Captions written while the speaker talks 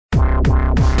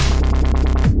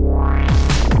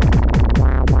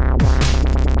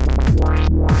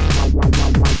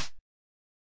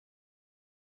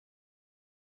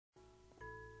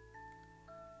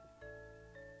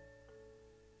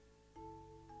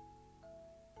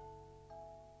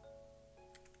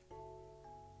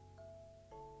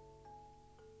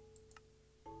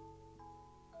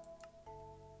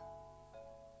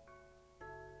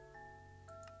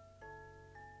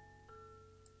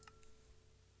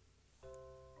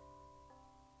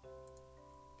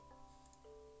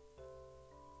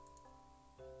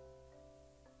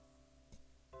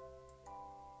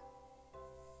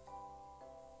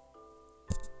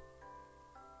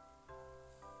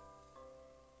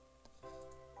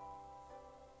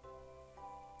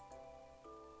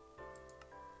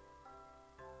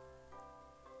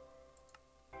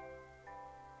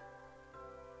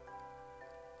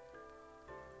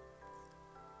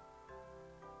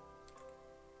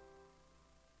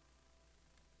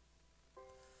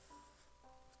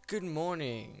Good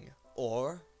morning,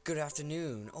 or good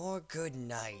afternoon, or good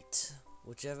night,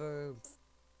 whichever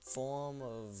form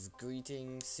of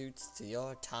greeting suits to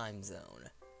your time zone.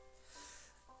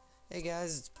 Hey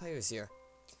guys, it's Players here.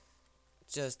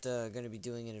 Just gonna be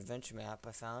doing an adventure map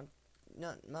I found.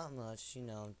 Not much,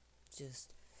 just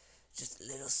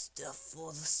little stuff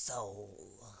for the soul.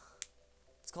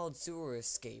 It's called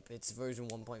Sewer'Scape. It's version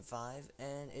 1.5,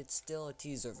 and it's still a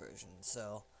teaser version,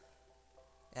 so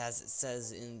as it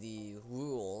says in the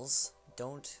rules,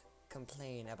 don't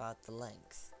complain about the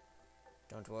length.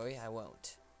 Don't worry, I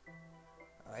won't.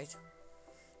 Alright?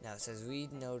 Now it says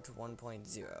read note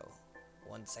 1.0.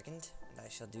 1 second, and I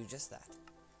shall do just that.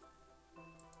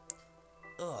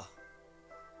 Ugh.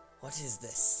 What is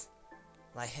this?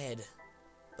 My head.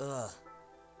 Ugh.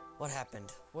 What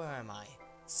happened? Where am I?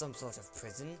 Some sort of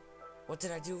prison? What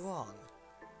did I do wrong?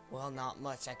 Well, not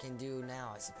much I can do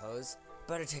now, I suppose.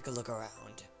 Better take a look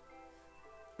around.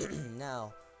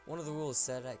 Now, one of the rules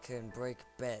said I can break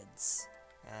beds,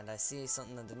 and I see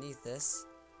something underneath this,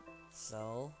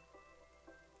 so...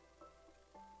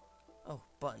 Oh,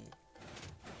 button.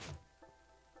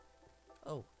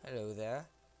 Oh, hello there.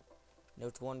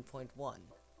 Note 1.1.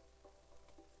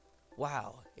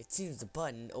 Wow, it seems the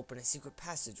button opened a secret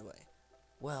passageway.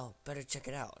 Well, better check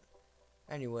it out.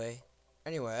 Anyway,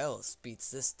 anywhere else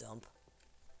beats this dump.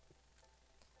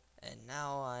 And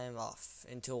now I'm off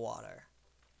into water.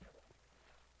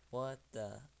 What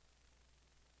the?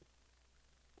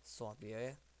 Swampy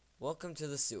area. Welcome to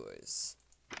the sewers.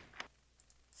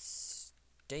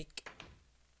 Steak.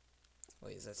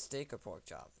 Wait, is that steak or pork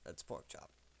chop? That's pork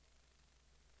chop.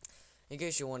 In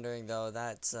case you're wondering, though,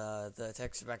 that's the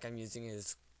texture pack I'm using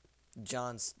is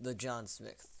the John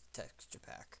Smith texture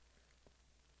pack.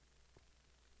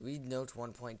 Read note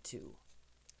 1.2.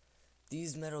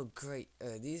 These metal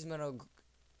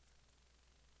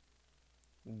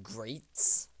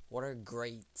grates? What are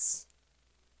grates?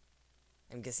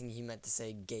 I'm guessing he meant to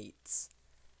say gates.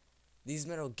 These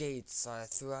metal gates are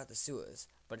throughout the sewers,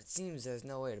 but it seems there's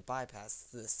no way to bypass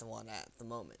this one at the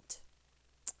moment.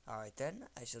 Alright then,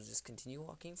 I shall just continue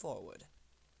walking forward.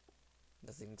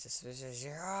 Nothing suspicious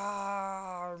here.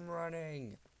 Ah, I'm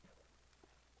running!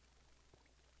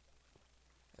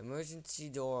 Emergency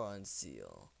door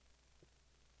unseal.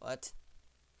 What?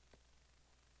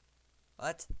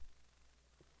 What?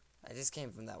 I just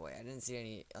came from that way. I didn't see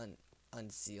any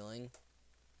unsealing.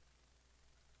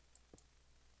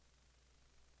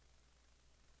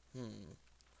 Let's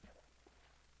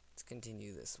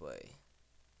continue this way.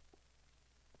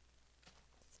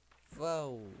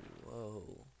 Whoa,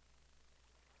 whoa.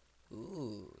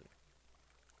 Ooh,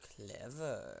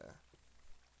 clever.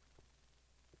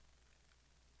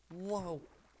 Whoa.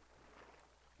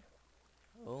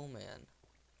 Oh man.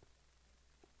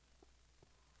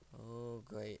 Oh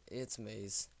great, it's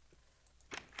maze.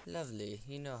 Lovely,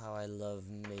 you know how I love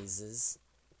mazes.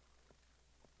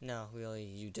 No, really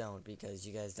you don't, because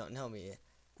you guys don't know me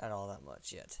at all that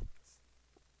much yet.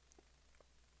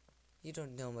 You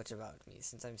don't know much about me,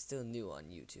 since I'm still new on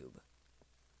YouTube.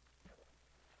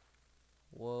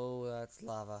 Whoa, that's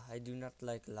lava. I do not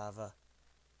like lava.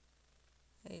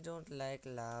 I don't like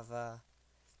lava.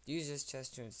 Use this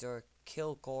chest to ensure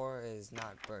kill core is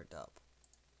not burnt up.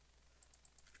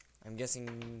 I'm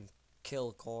guessing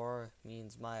kill core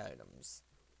means my items.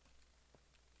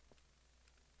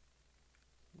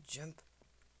 Jump,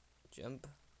 jump,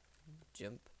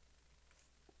 jump,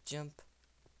 jump,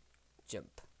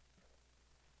 jump.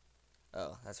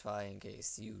 Oh, that's probably in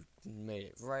case you made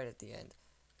it right at the end.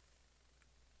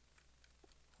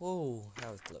 Whoa,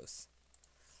 that was close.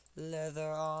 Leather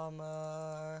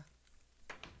armor.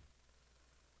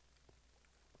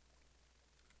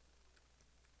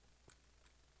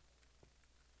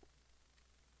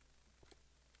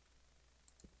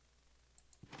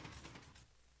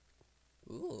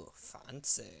 Ooh,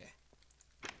 fancy.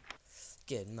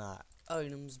 Get my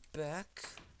items back.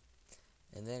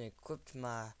 And then equipped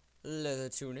my leather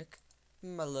tunic,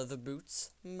 my leather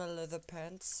boots, my leather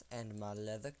pants, and my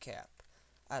leather cap.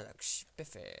 I look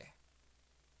spiffy.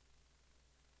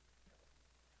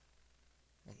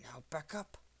 And now back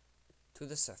up to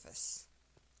the surface.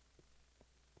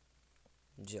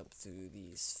 Jump through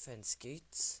these fence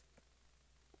gates.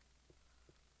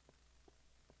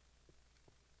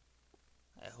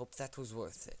 I hope that was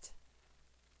worth it.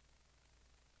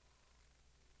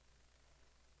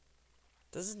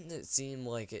 Doesn't it seem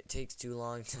like it takes too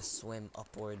long to swim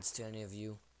upwards to any of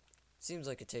you? Seems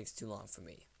like it takes too long for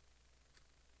me.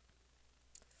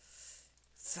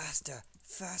 Faster,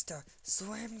 faster,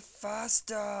 swim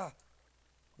faster!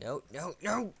 No, no,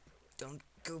 no! Don't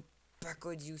go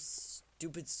backward, you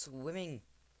stupid swimming.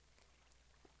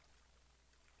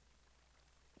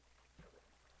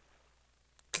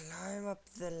 Climb up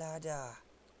the ladder.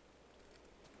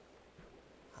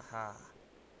 Haha.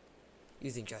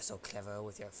 You think you're so clever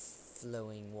with your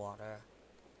flowing water.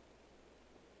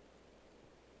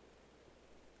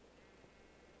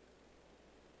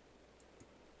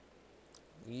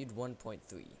 Read 1.3.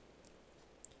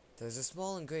 There's a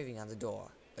small engraving on the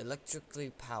door. Electrically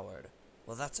powered.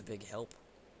 Well, that's a big help.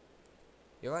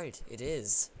 You're right, it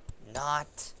is.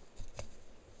 Not.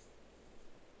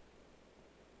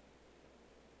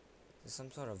 There's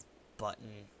some sort of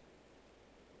button.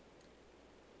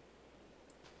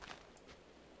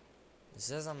 It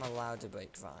says I'm allowed to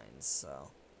break vines,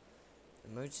 so.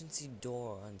 Emergency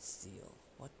door unseal.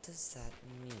 What does that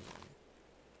mean?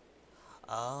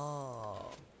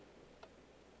 Oh.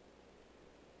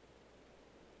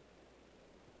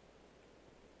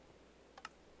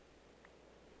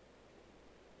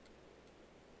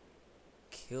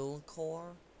 Kill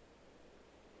core?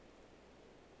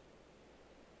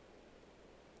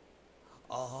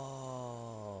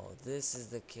 Oh, this is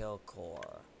the kill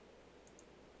core.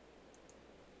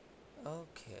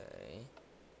 Okay.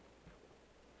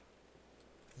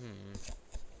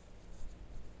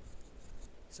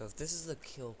 So if this is the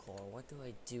kill core, what do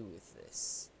I do with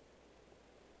this?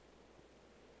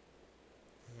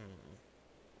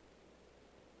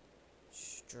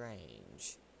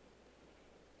 Strange.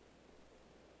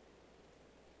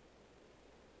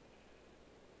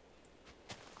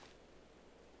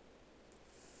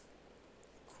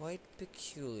 Quite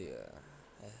peculiar.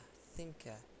 I think,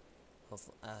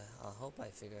 I hope I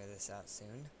figure this out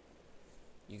soon.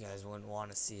 You guys wouldn't want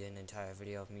to see an entire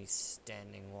video of me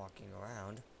standing walking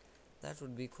around. That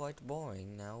would be quite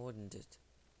boring now, wouldn't it?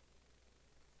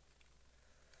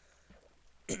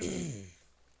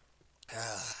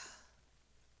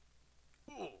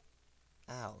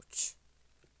 Ouch.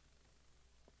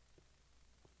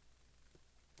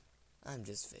 I'm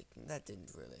just faking. That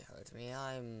didn't really hurt me.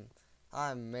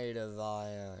 I'm made of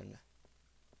iron.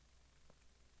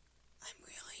 I'm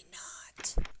really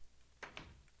not.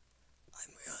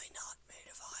 I'm really not made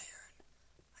of iron.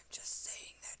 I'm just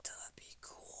saying that to be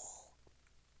cool.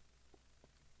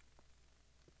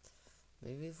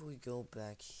 Maybe if we go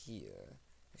back here,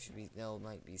 there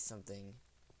might be something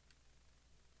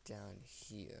down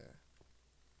here.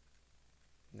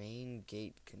 Main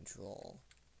gate control.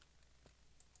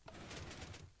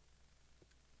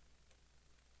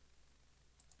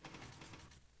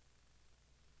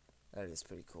 That is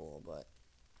pretty cool, but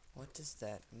what does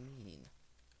that mean?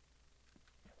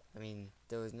 I mean,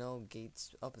 there was no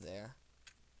gates up there.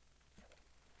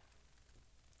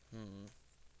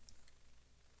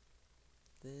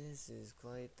 This is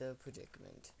quite the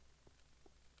predicament.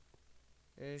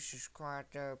 This is quite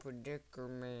the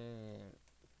predicament.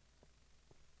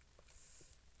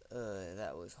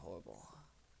 That was horrible.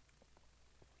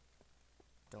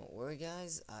 Don't worry,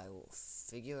 guys. I will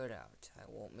figure it out. I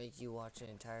won't make you watch an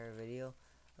entire video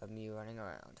of me running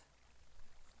around.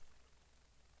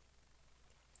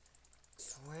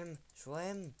 Swim,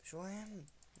 swim, swim.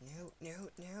 No, no,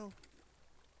 no.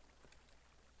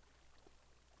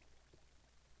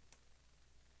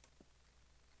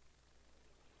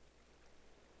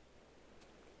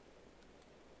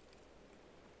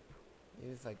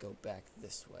 Maybe if I go back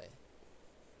this way,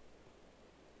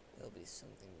 there'll be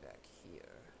something back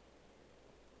here.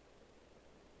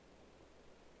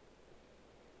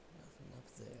 Nothing up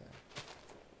there.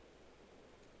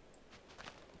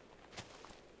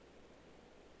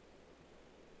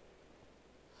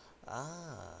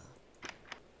 Ah.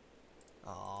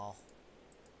 Oh.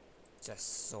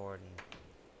 Just sword and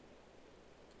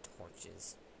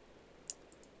torches.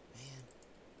 Man.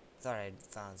 Thought I'd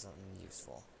found something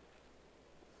useful.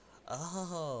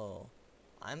 Oh.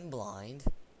 I'm blind.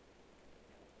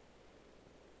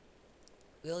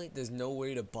 Really? There's no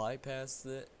way to bypass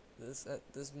this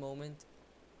at this moment?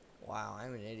 Wow,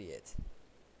 I'm an idiot.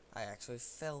 I actually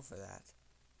fell for that.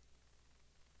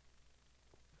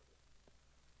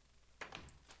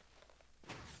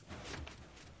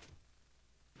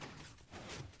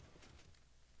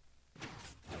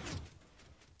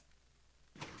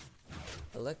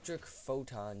 Electric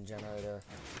photon generator.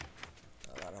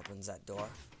 Oh, that opens that door.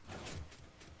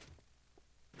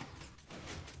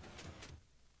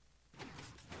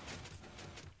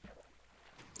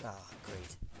 Ah,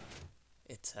 great.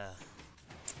 It's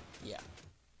yeah.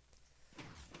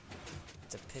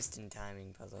 It's a piston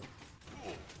timing puzzle.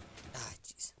 Ah,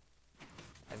 jeez.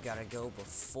 I've gotta go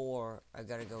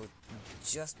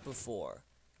just before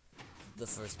the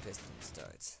first piston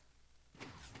starts.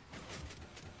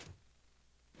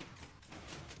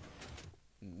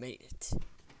 Made it.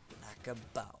 Like a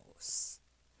boss.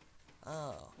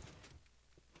 Oh.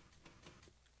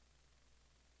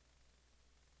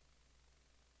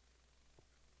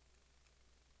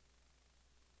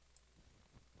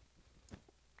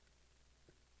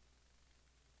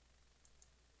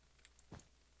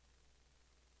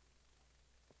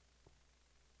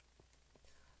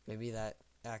 Maybe that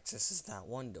accesses that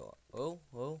one door. Oh,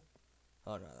 oh.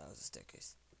 Oh no, that was a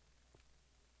staircase.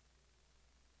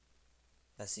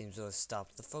 That seems to have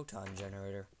stopped the photon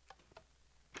generator.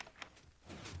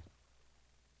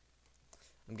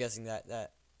 I'm guessing that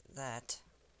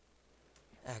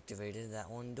activated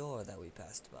that one door that we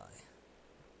passed by.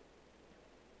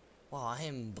 Wow, I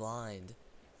am blind.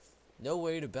 No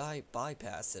way to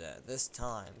bypass it at this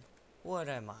time. What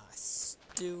am I,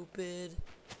 stupid?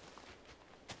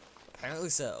 Apparently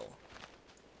so.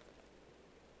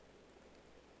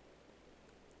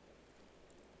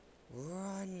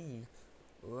 Run!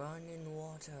 Run in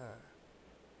water.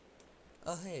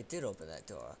 Oh hey, it did open that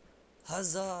door.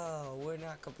 Huzzah! We're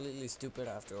not completely stupid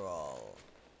after all.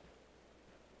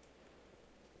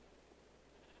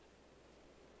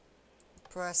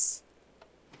 Press.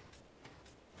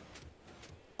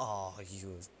 Oh,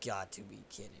 you've got to be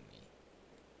kidding me.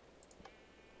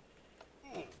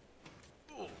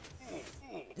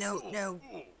 No, no!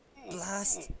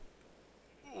 Blast!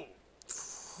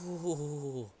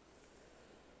 Ooh.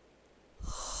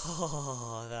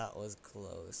 Oh, that was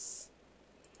close.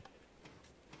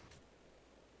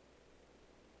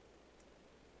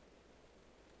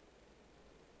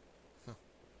 Huh.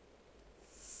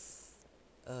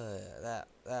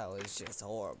 That was just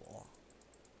horrible.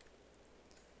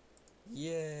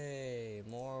 Yay!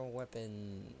 More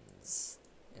weapons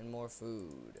and more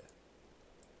food.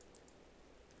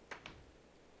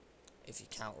 If you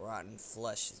count rotten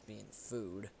flesh as being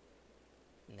food.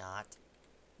 Not. ...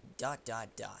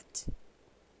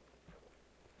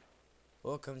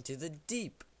 Welcome to the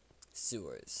deep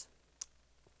sewers.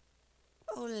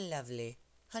 Oh, lovely.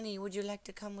 Honey, would you like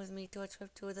to come with me to a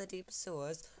trip to the deep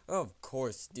sewers? Of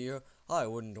course, dear. I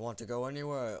wouldn't want to go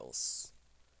anywhere else.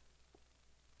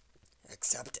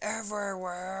 Except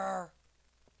everywhere.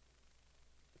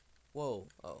 Whoa.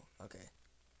 Oh, okay.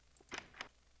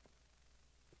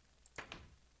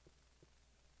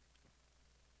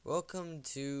 Welcome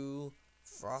to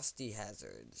Frosty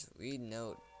Hazards. Read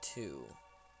note 2.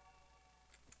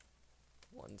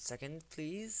 1 second,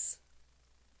 please.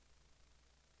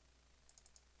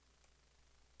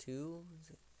 2.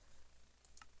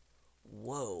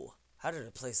 Whoa. How did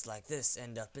a place like this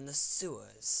end up in the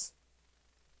sewers?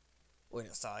 Wait,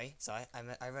 no, sorry.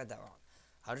 I read that wrong.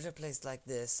 How did a place like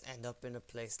this end up in a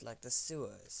place like the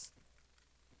sewers?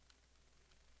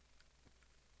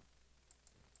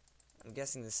 I'm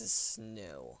guessing this is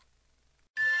snow.